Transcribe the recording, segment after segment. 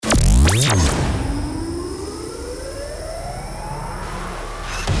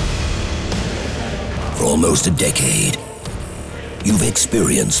For almost a decade, you've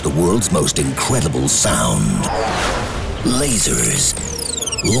experienced the world's most incredible sound. Lasers,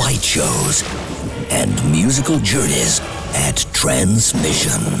 light shows, and musical journeys at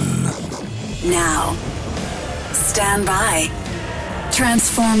Transmission. Now, stand by.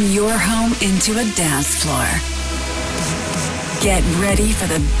 Transform your home into a dance floor. Get ready for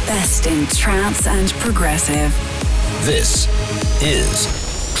the best in trance and progressive. This is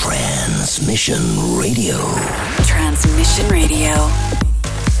Transmission Radio. Transmission Radio.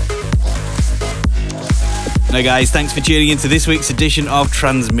 Hey guys, thanks for tuning into this week's edition of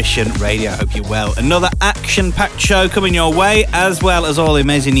Transmission Radio. I hope you're well. Another action-packed show coming your way, as well as all the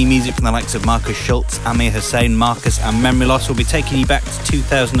amazing new music from the likes of Markus, Schulz, Amir, Hussain, Markus and Memory Loss. Will be taking you back to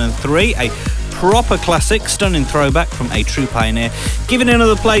 2003, a proper classic, stunning throwback from a true pioneer, giving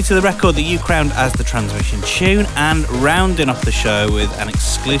another play to the record that you crowned as the Transmission tune, and rounding off the show with an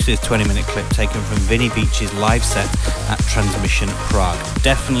exclusive 20-minute clip taken from Vini Vici's live set at Transmission Prague.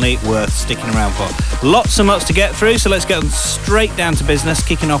 Definitely worth sticking around for. Lots and lots to get through, so let's get straight down to business,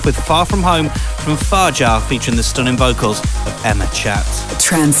 kicking off with Far From Home from Fahjah, featuring the stunning vocals of Emma Chatt.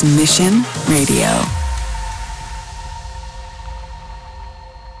 Transmission Radio.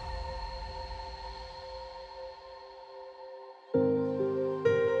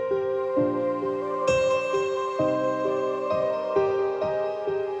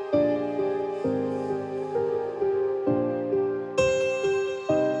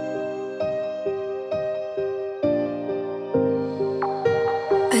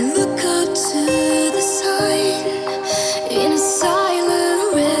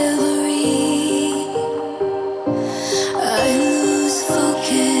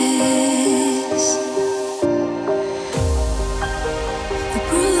 lost all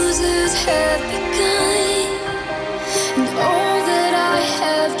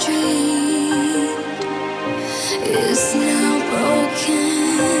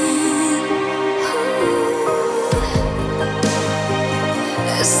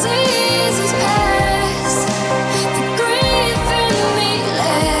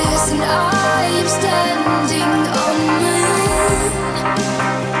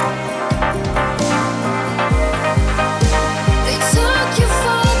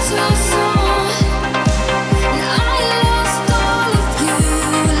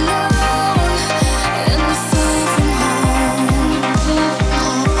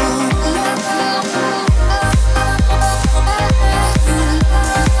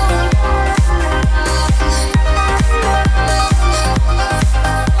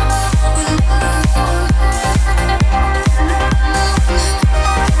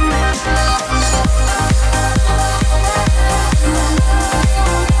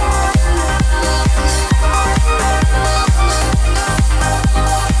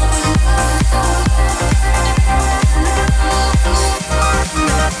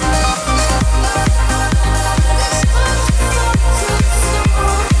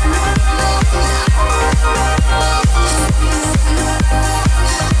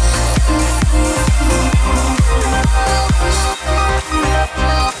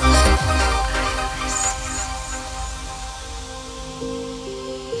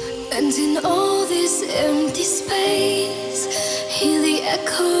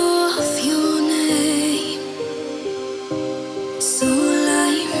of you, love.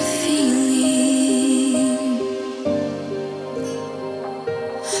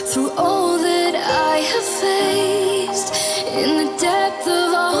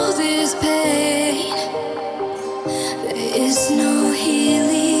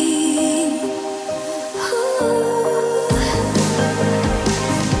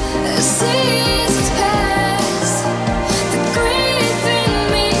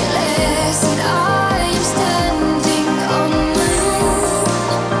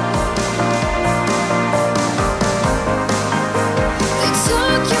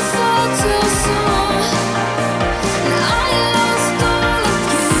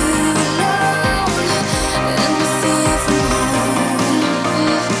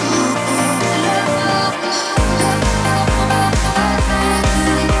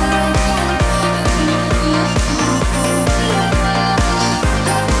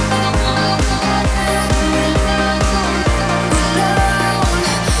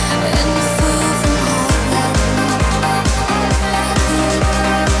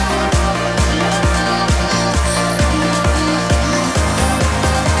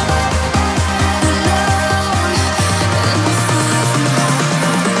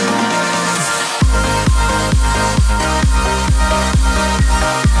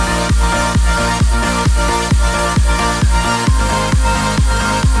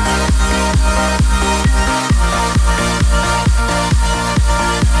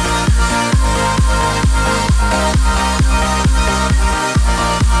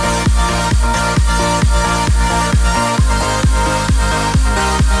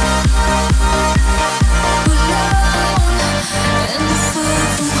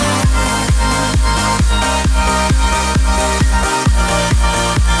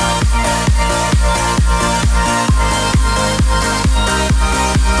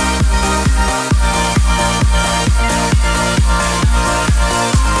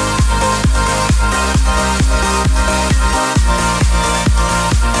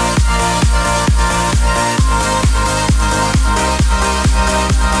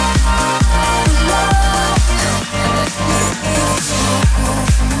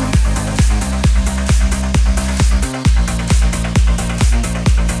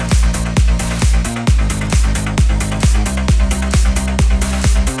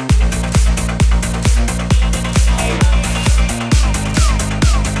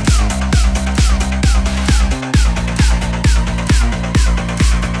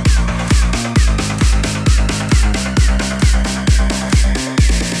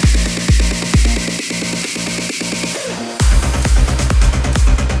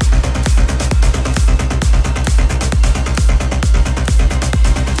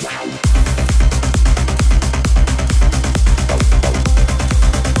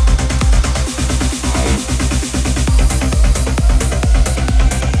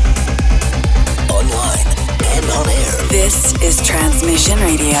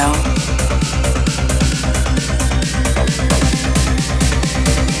 Radio.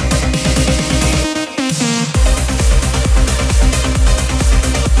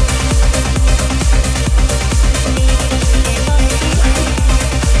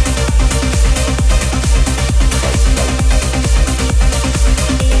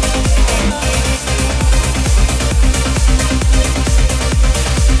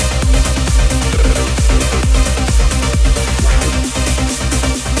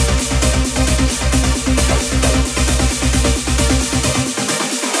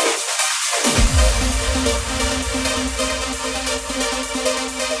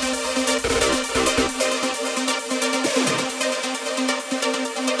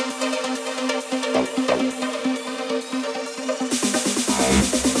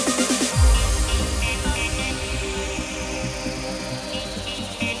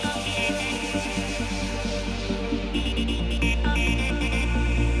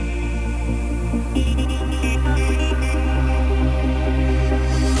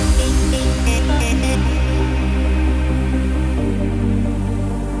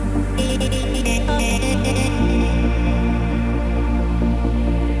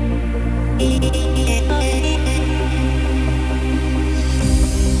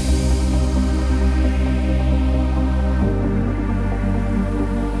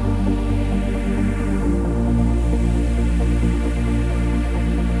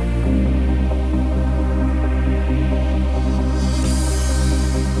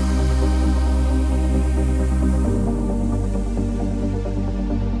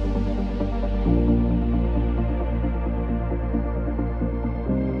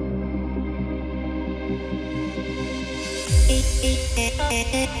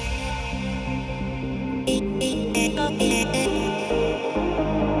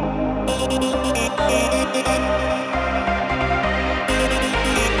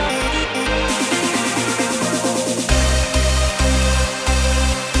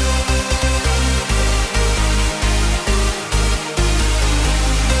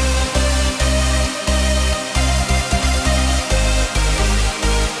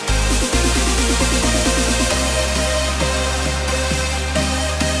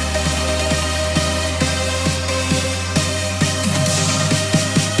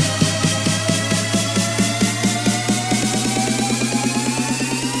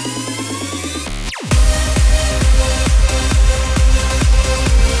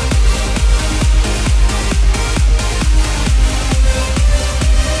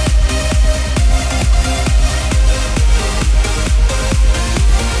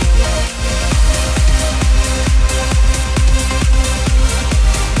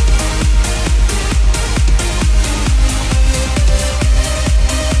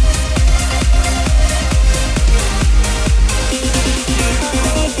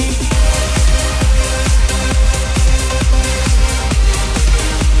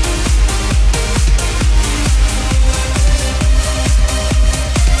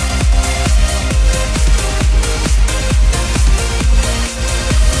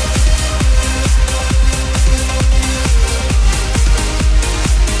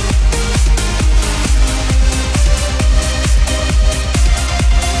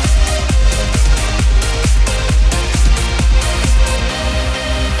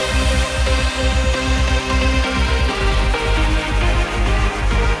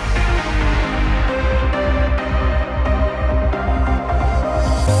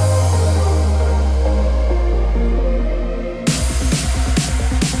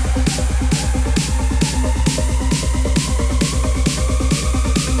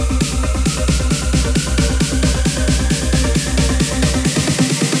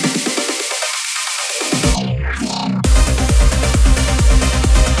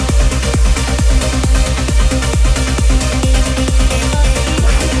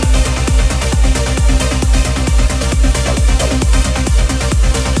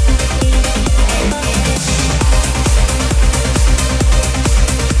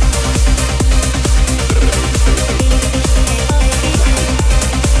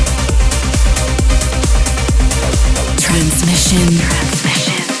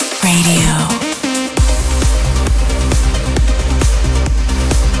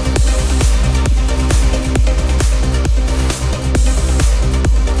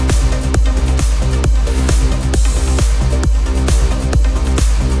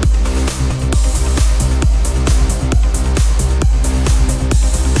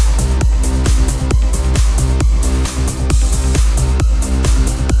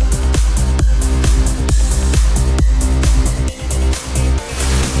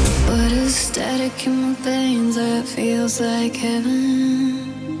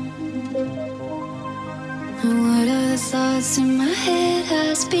 thoughts in my head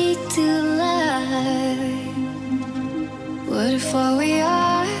I speak to life. What if all we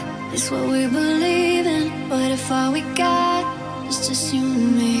are is what we believe in? What if all we got is just you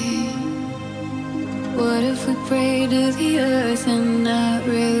and me? What if we pray to the earth and not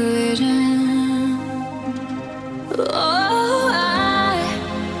religion? Oh,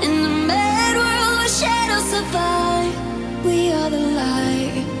 in the mad world where shadows survive, we are the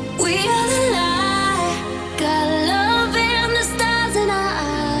light, we are the light. Got love in the stars in our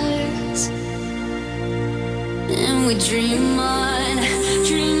eyes, and we dream on,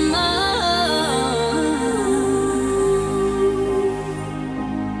 dream on,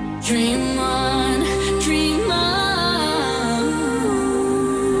 dream on, dream on.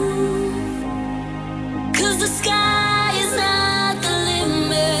 'Cause the sky is not the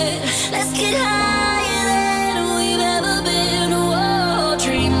limit. Let's get higher than we've ever been. Whoa,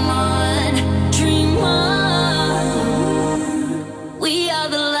 dream on, dream on. We are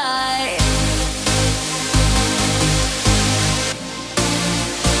the light.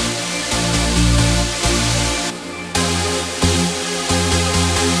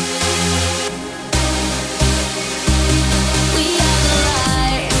 We are the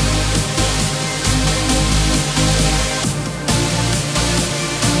light.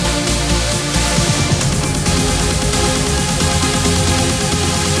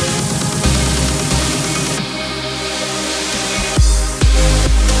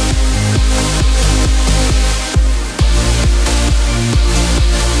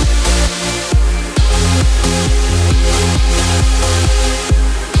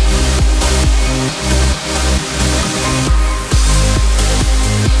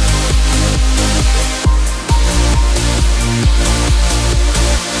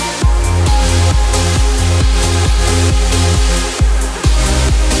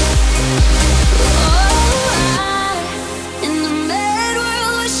 In the mad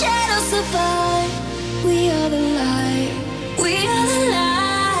world where shadows survive, we are the light, we are the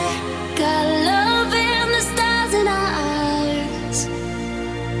light. Got love in the stars in our eyes,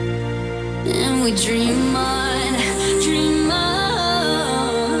 and we dream on, dream on,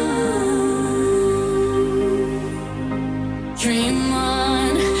 dream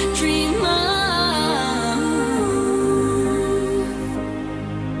on, dream on.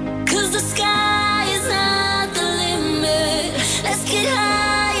 'Cause the sky is not the limit. Let's get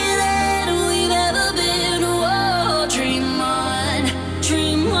higher than we've ever been. Whoa, dream on,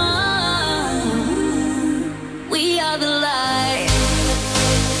 dream on. We are the light.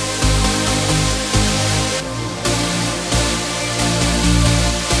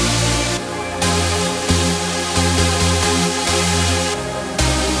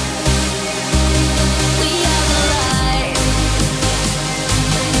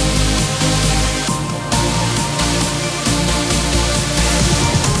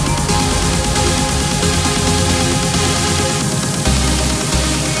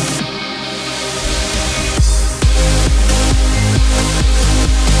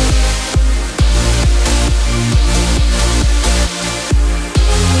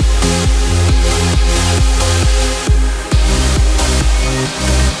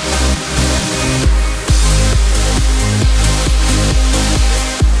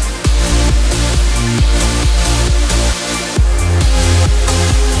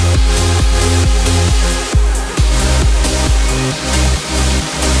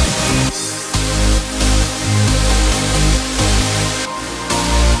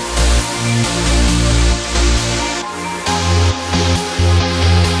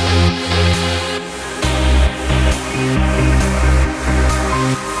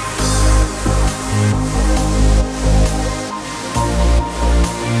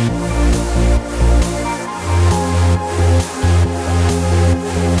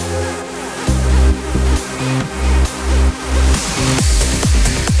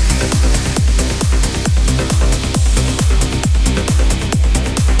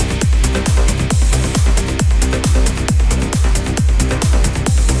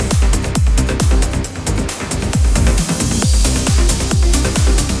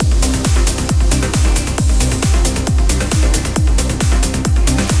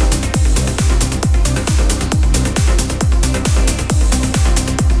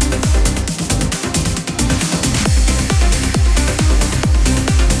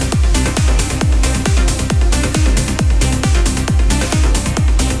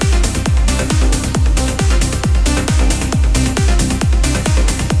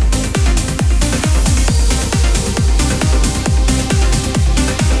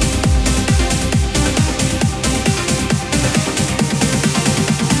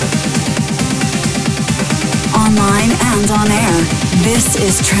 sound on air. This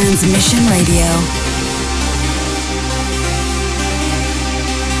is Transmission Radio.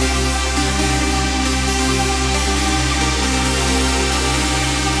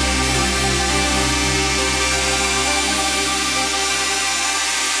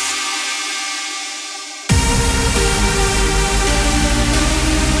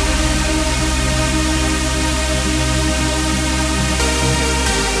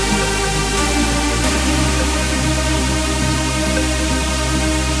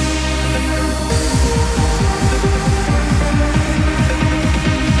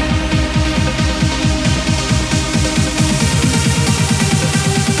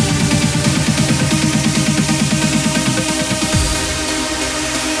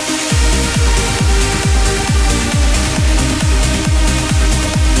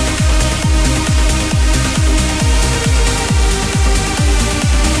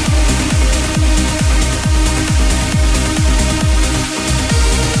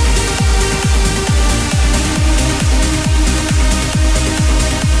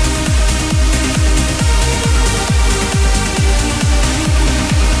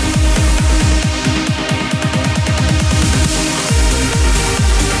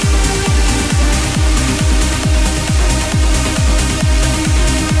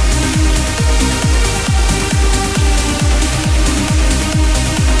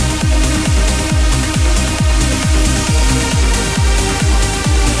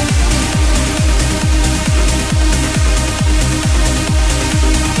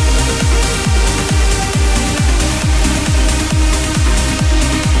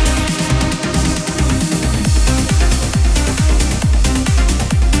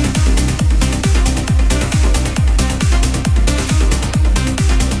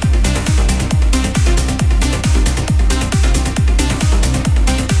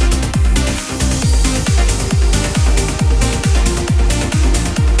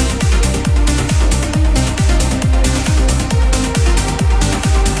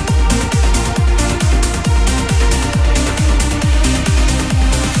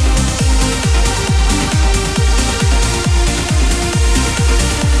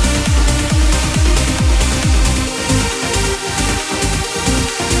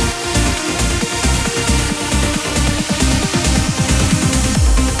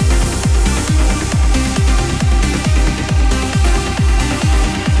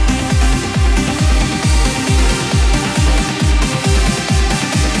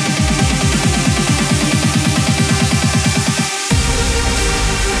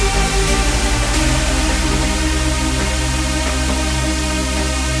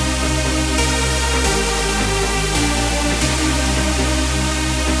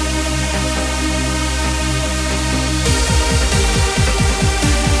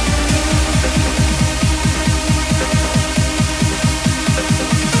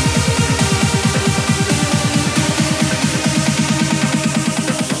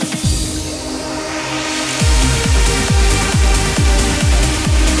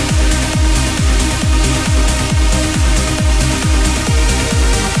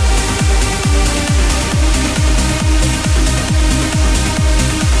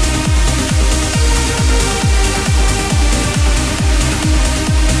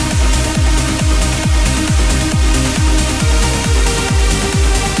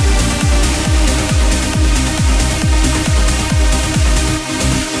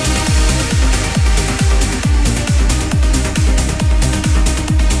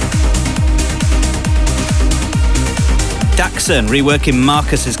 Daxson reworking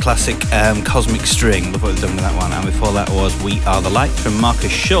Markus's classic Cosmic String. Look what they've done with that one. And before that was We Are the Light from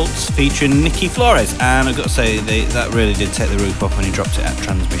Markus Schulz featuring Nikki Flores. And I've got to say, that really did take the roof off when he dropped it at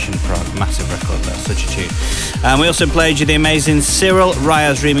Transmission Prague. Massive record, that's such a tune. And we also played you the amazing Cyril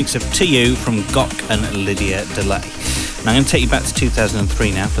Ryaz remix of To You from Gok and Lydia Delay. And I'm going to take you back to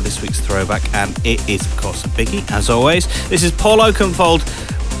 2003 now for this week's throwback, and it is, of course, a biggie, as always. This is Paul Oakenfold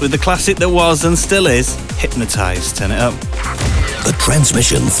with the classic that was and still is Hypnotised. Turn it up. The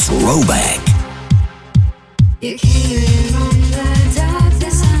Transmission Throwback. You came from the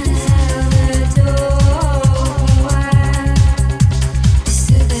darkness and held the door wide. You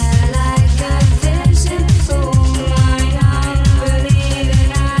stood there like a vision before my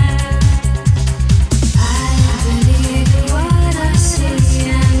unbelieving eyes. I believe in what I see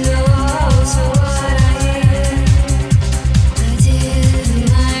and also what I hear. I did the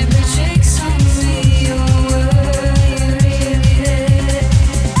night with tricks on me, or were you really there?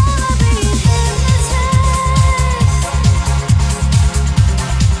 Am I being hypnotized?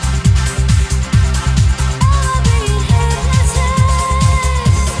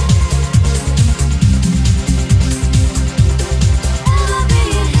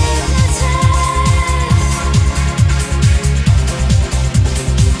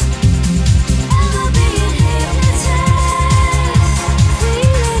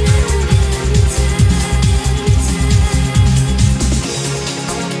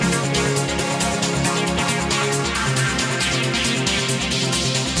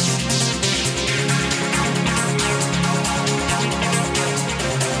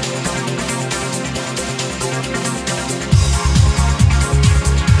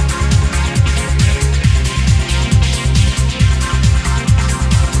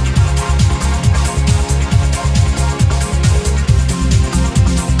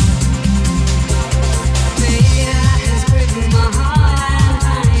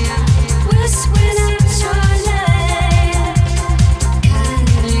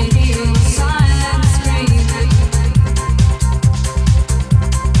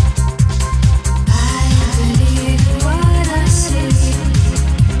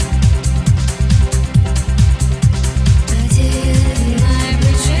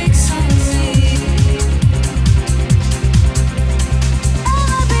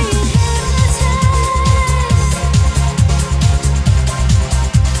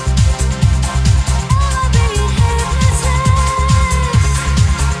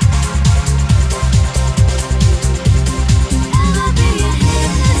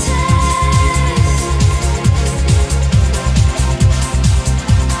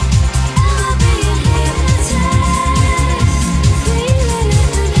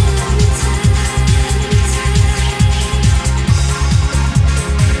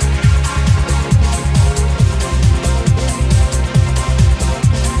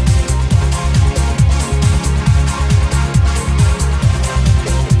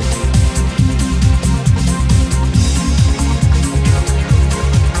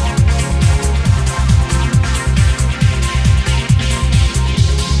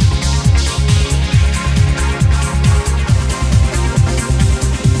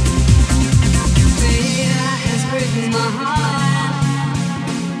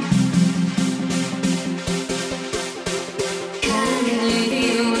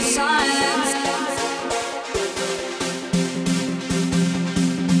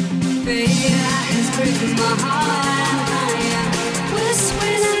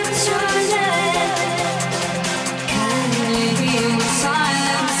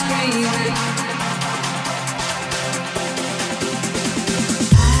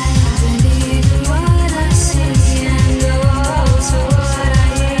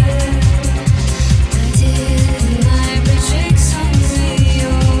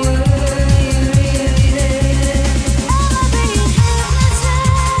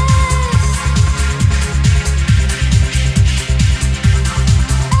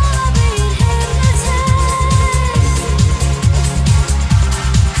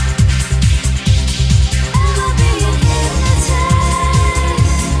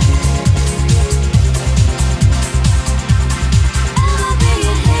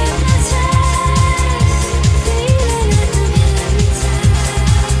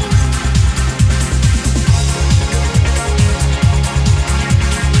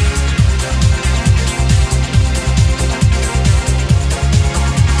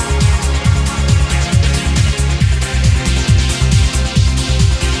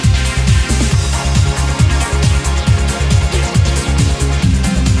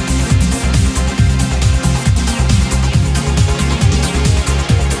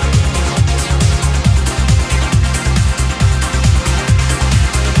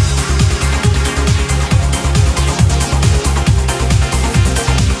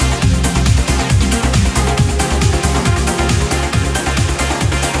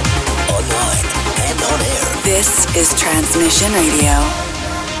 This is Transmission Radio.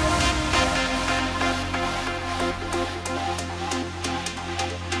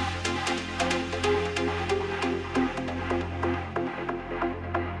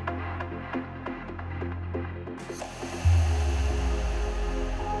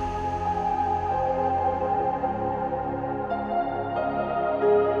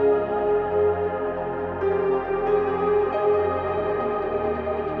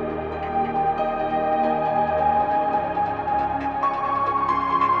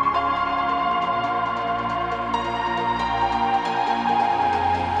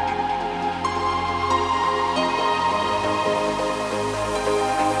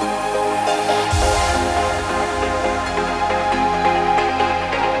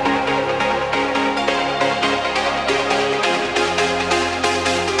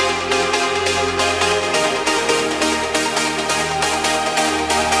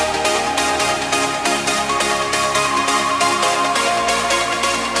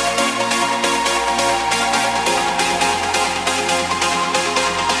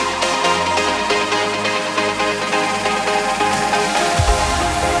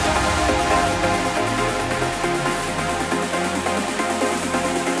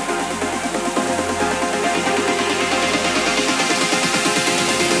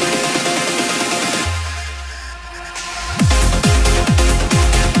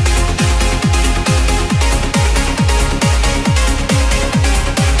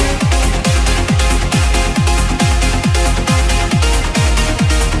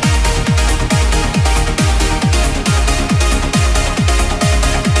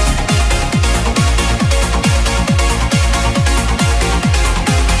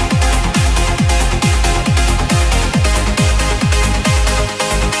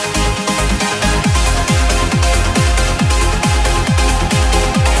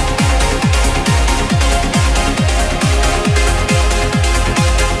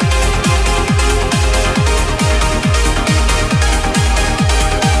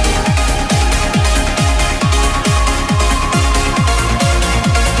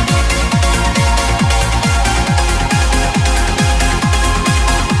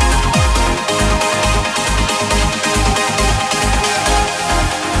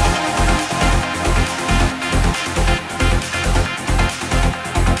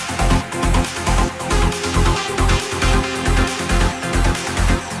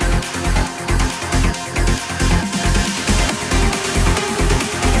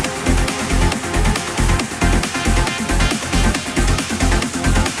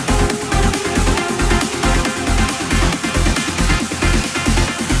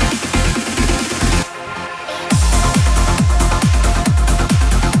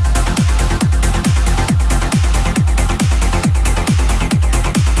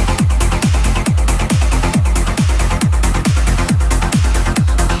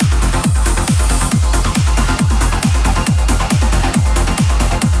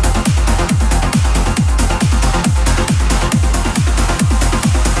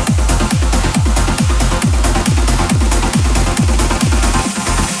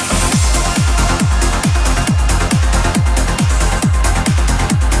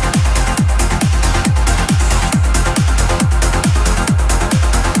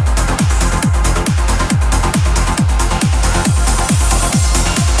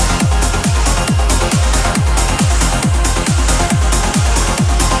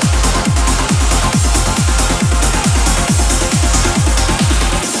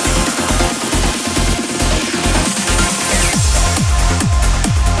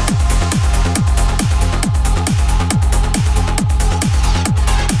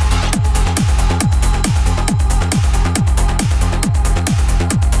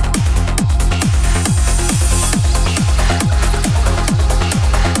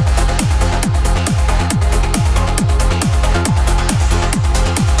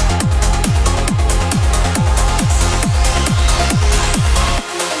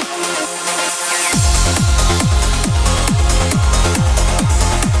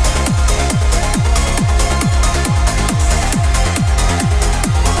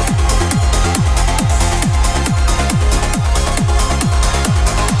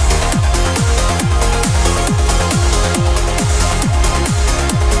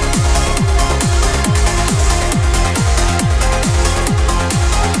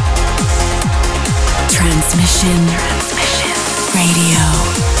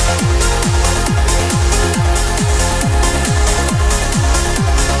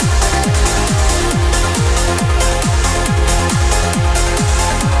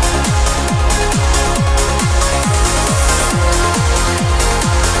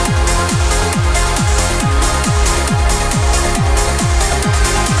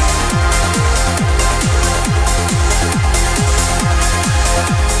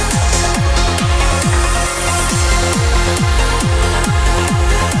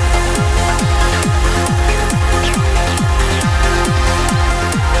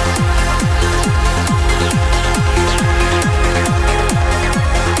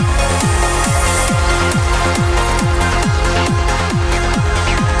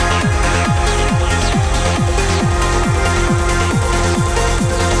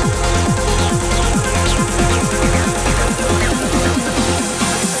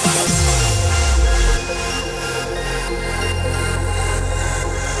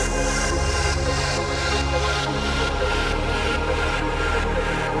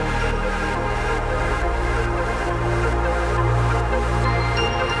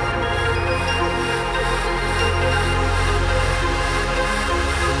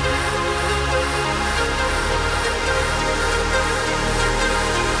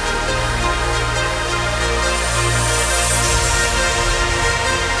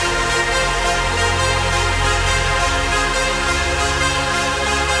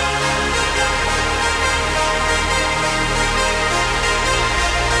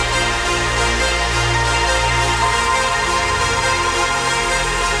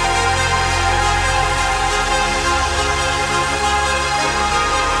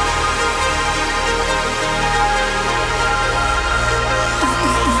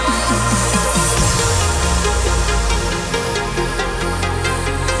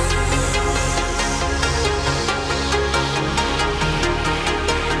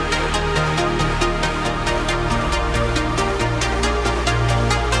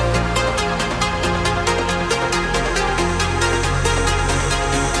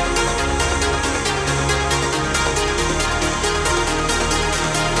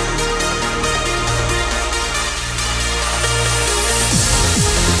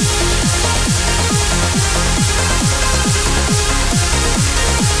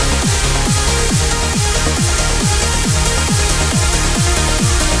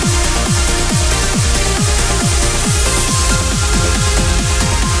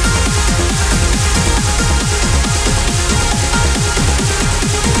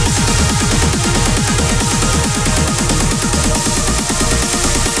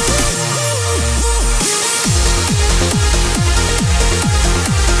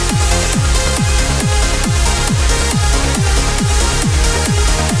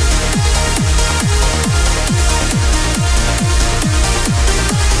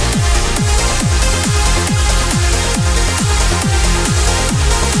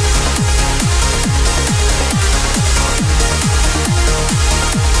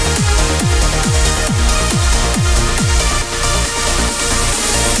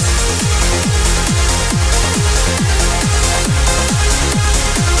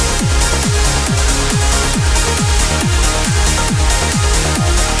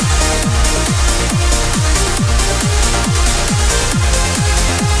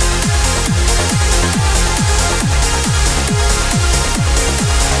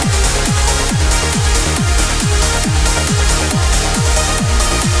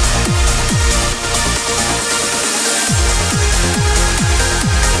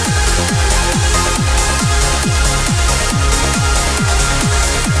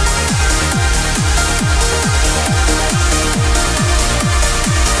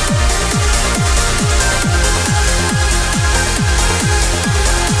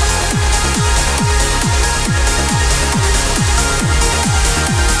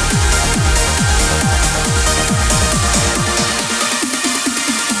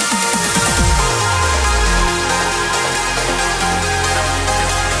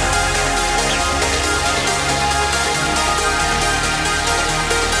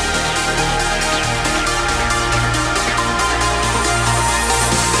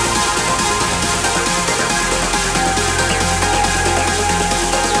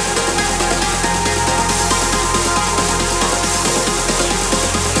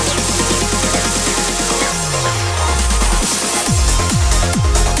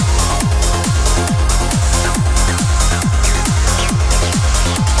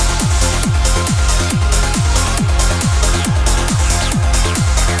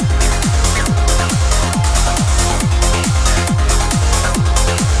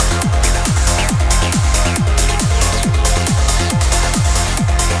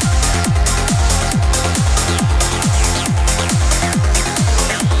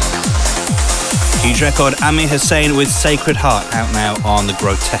 Huge record. Amir Hussain with Sacred Heart, out now on the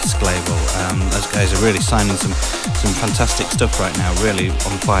Grotesque label. Those guys are really signing some fantastic stuff right now. Really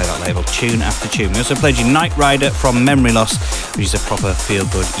on fire, that label, tune after tune. We also played you Night Rider from Memory Loss, which is a proper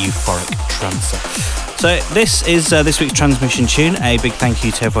feel-good, euphoric trancer. So this is this week's transmission tune. A big thank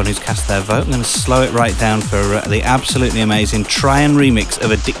you to everyone who's cast their vote. I'm going to slow it right down for the absolutely amazing Trian remix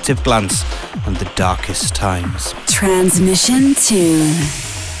of Addictive Glance and The Darkest Times. Transmission tune.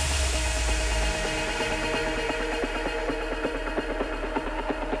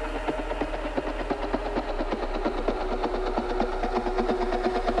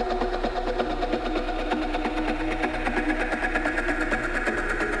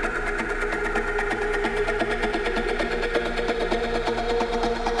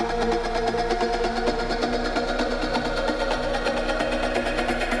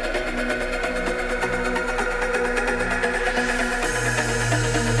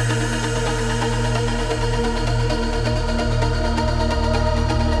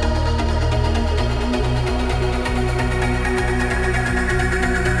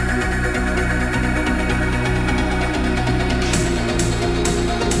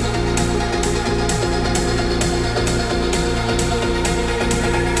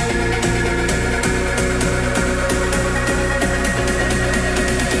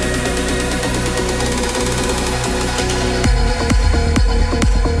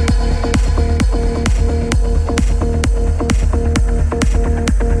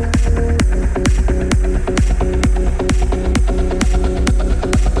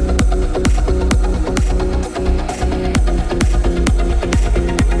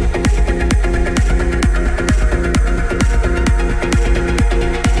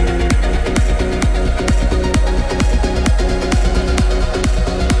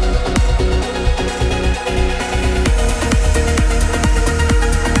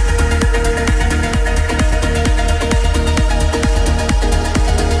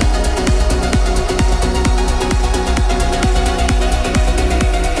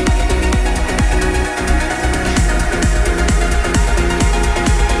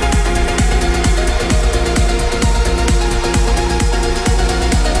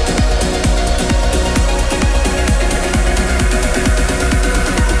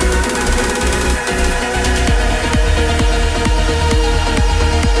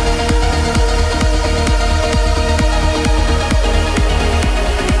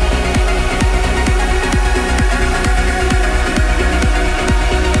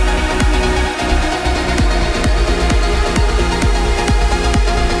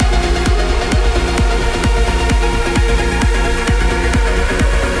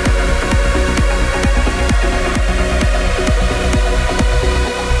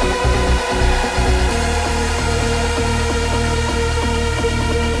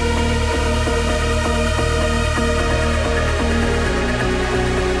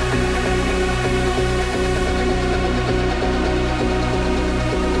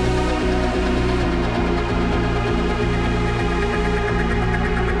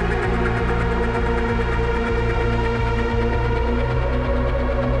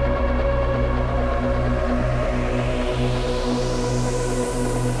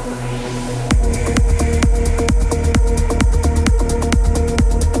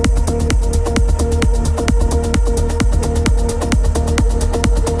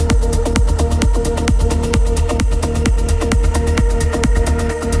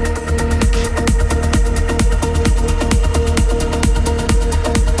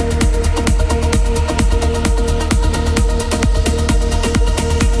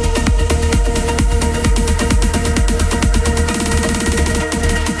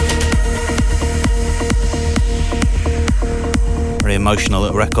 Emotional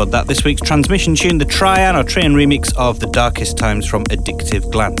little record that. This week's transmission tune, the Trian remix of The Darkest Times from Addictive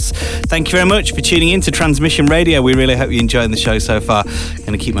Glance. Thank you very much for tuning in to Transmission Radio. We really hope you're enjoying the show so far. I'm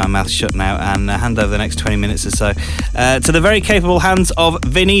going to keep my mouth shut now and hand over the next 20 minutes or so to the very capable hands of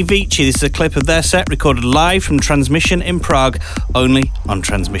Vini Vici. This is a clip of their set recorded live from Transmission in Prague, only on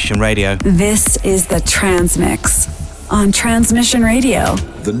Transmission Radio. This is the Transmix on Transmission Radio.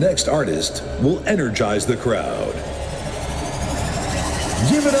 The next artist will energize the crowd.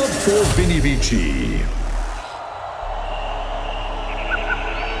 Give it up for Vini Vici.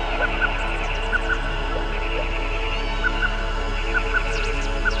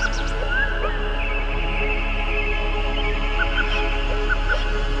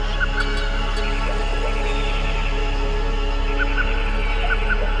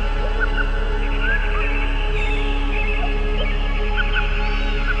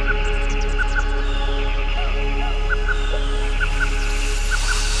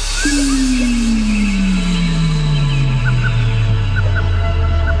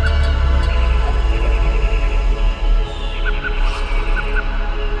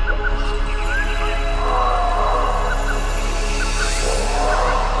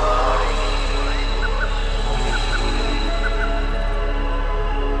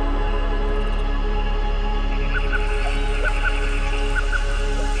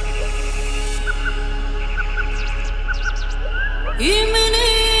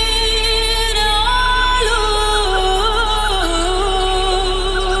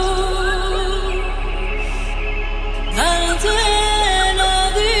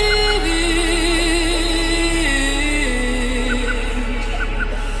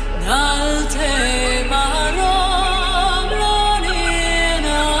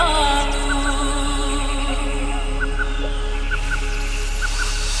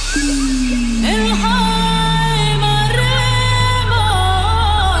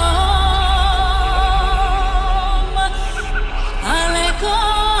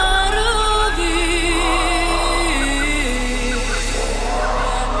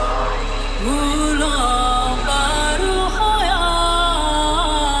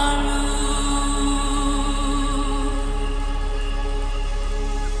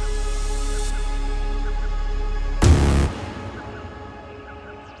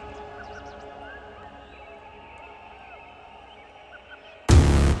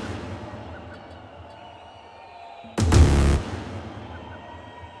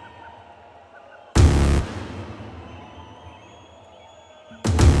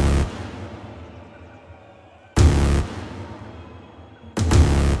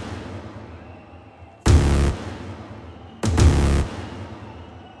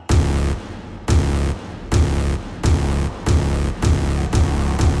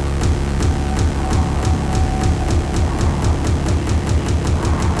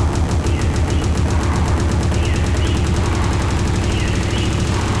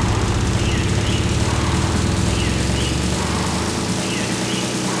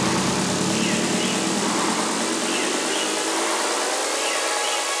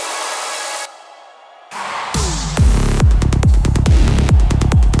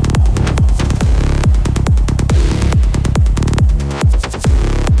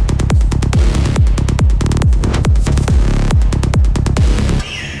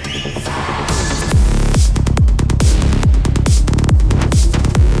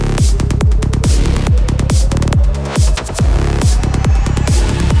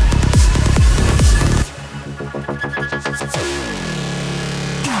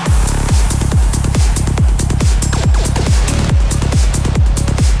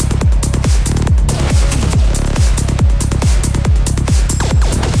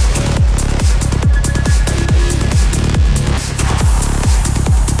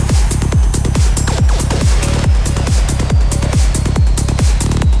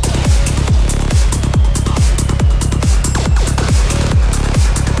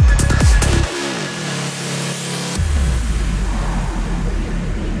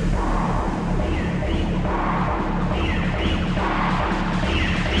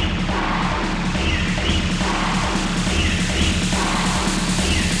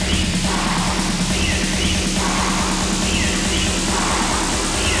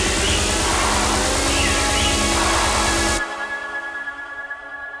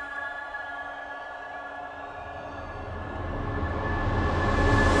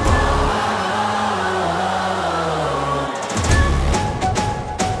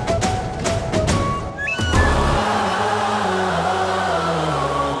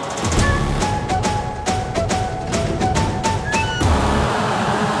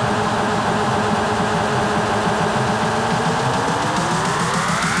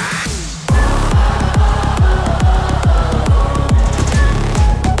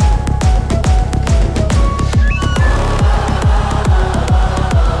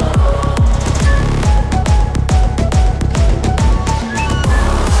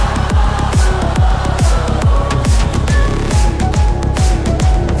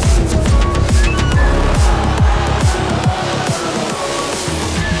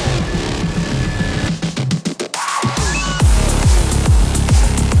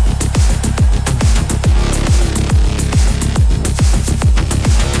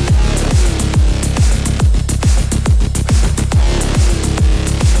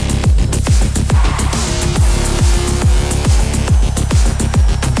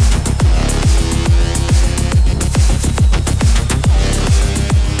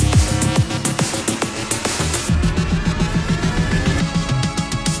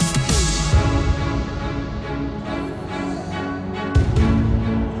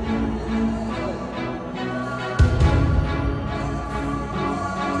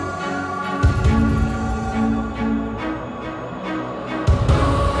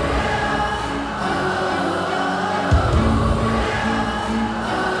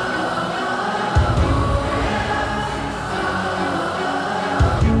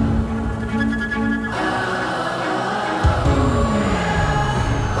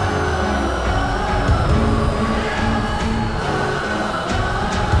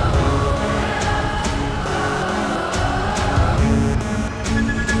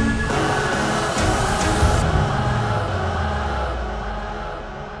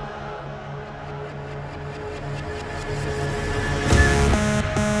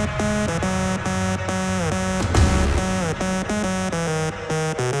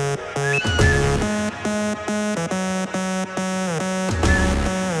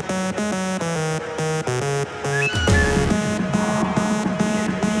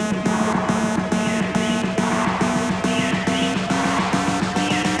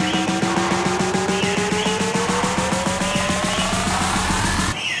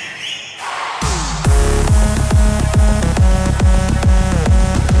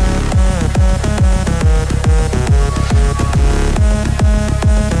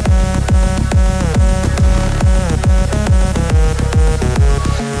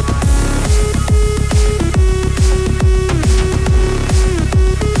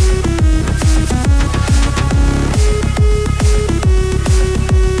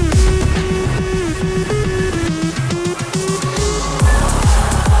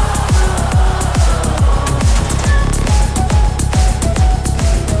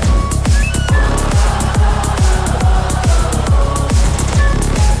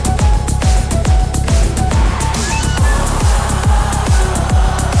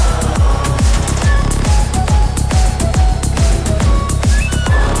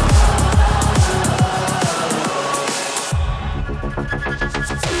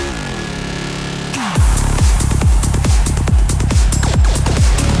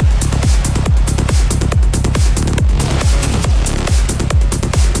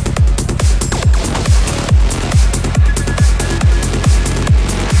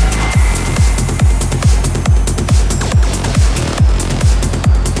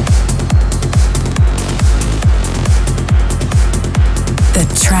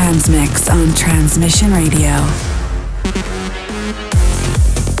 The Transmix on Transmission Radio.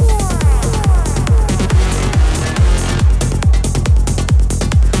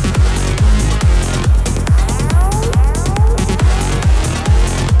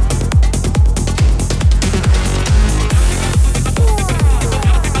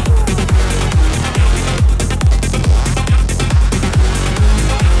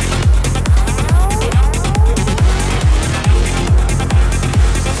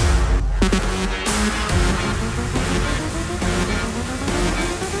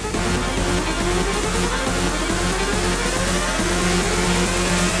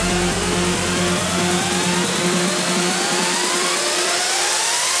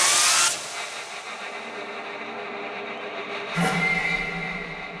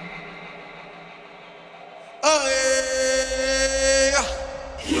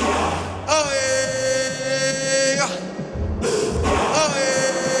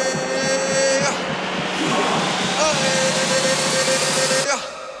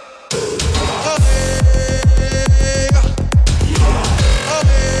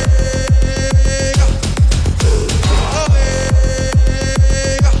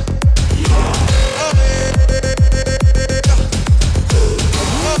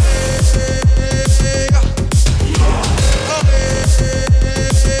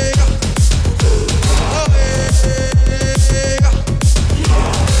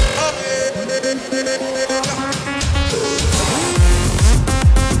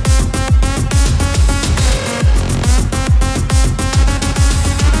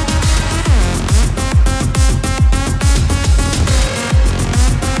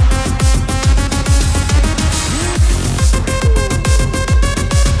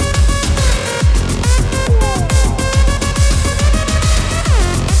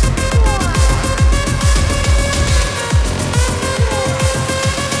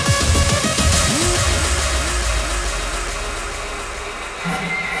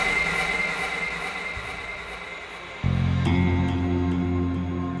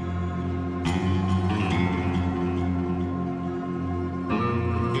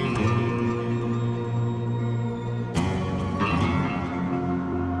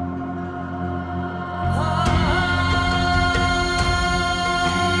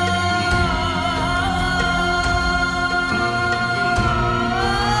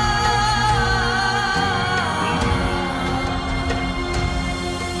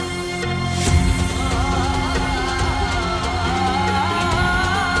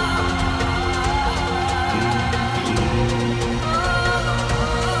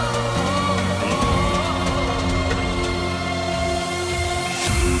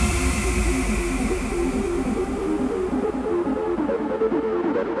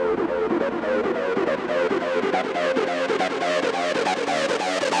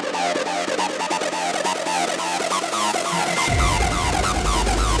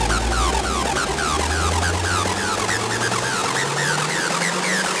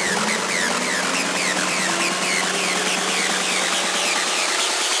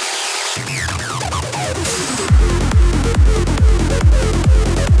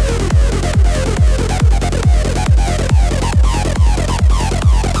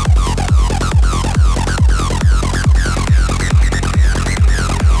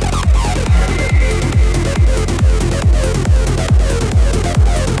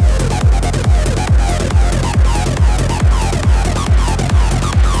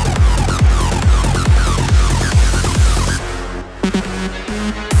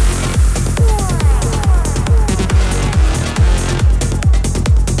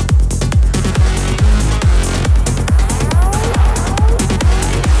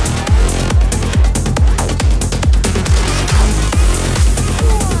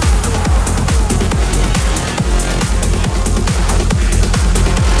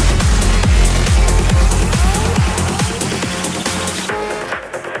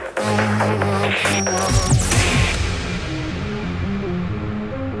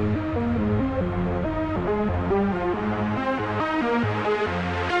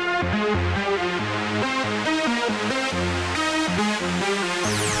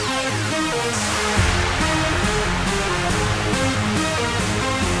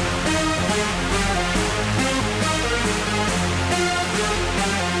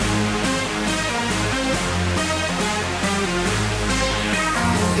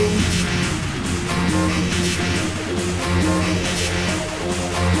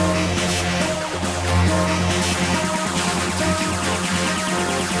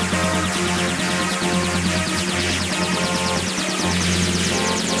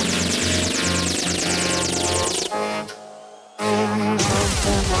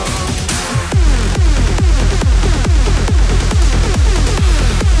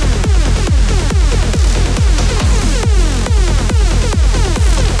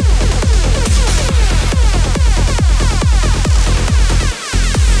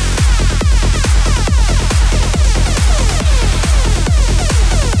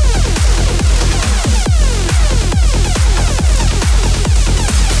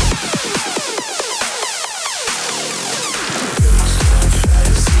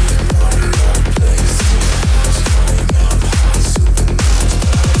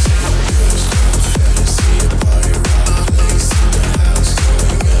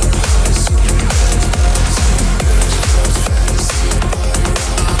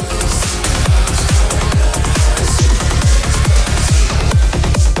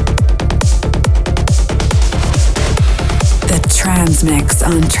 Transmix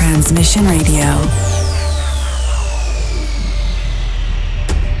on Transmission Radio.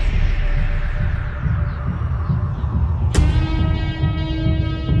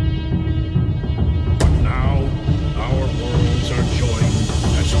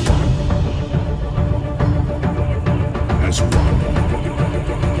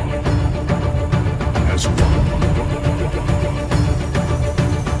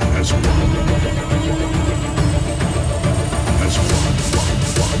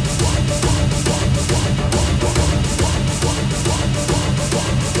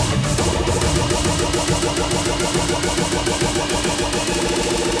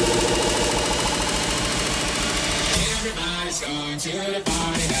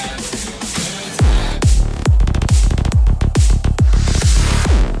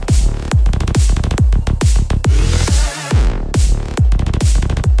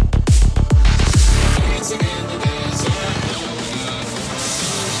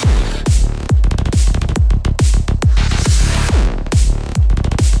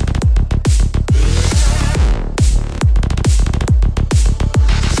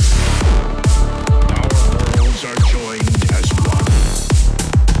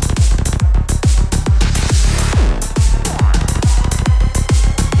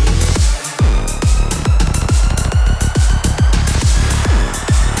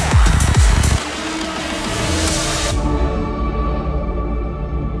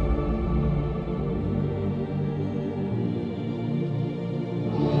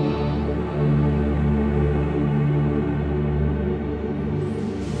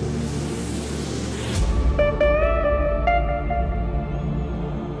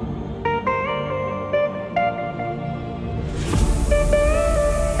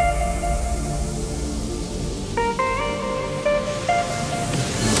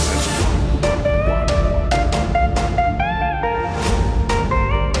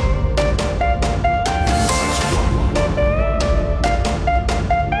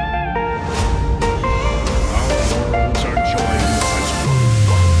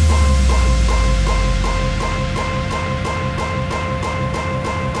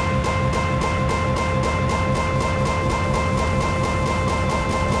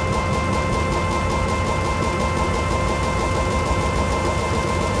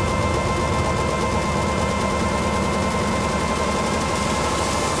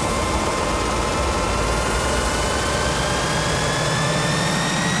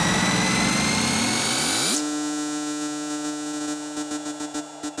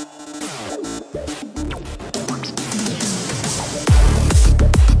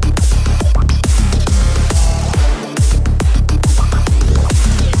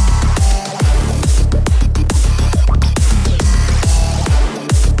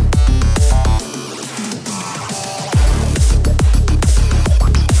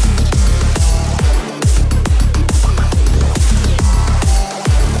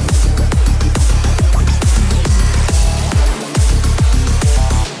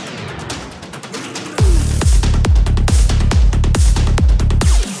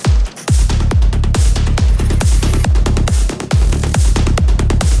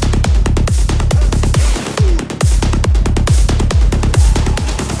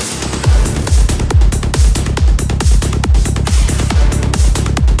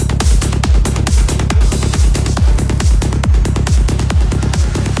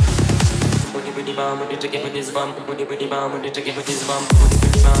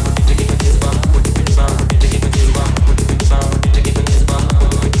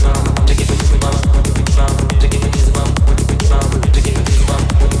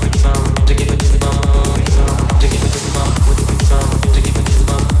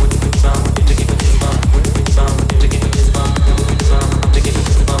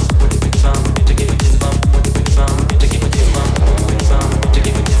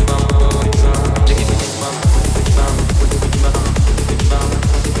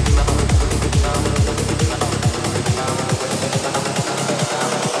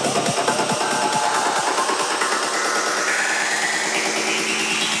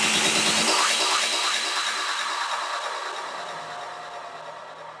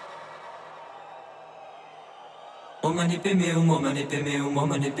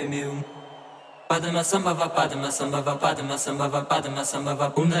 Padma sambhava padma sambhava padma sambhava padma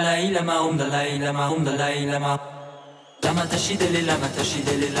sambhava Om Dalai Lama Om Dalai Lama Om Dalai Lama Lama tashidele lama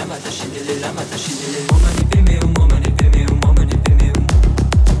tashidele lama tashidele lama tashidele Om mani peme Om mani peme Om mani peme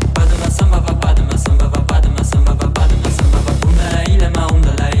Padma sambhava padma sambhava padma sambhava padma sambhava Om Dalai Lama Om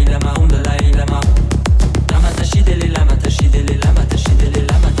Dalai Lama Om Dalai Lama Lama tashidele lama tashidele lama tashidele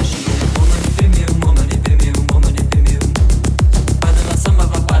lama tashidele Om mani peme Om mani peme Om mani peme Padma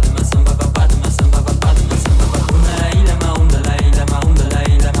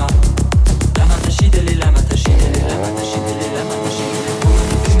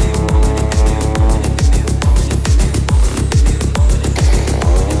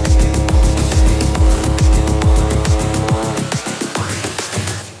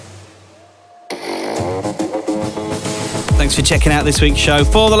checking out this week's show.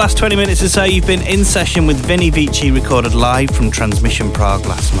 For the last 20 minutes or so, you've been in session with Vini Vici, recorded live from Transmission Prague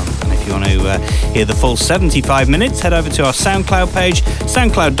last month. And if you want to hear the full 75 minutes, head over to our SoundCloud page,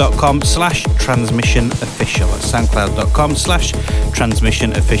 soundcloud.com/transmissionofficial. That's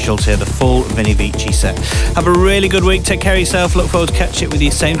soundcloud.com/transmissionofficial to hear the full Vini Vici set. Have a really good week. Take care of yourself. Look forward to catching up with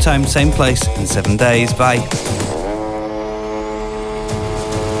you same time, same place in 7 days. Bye.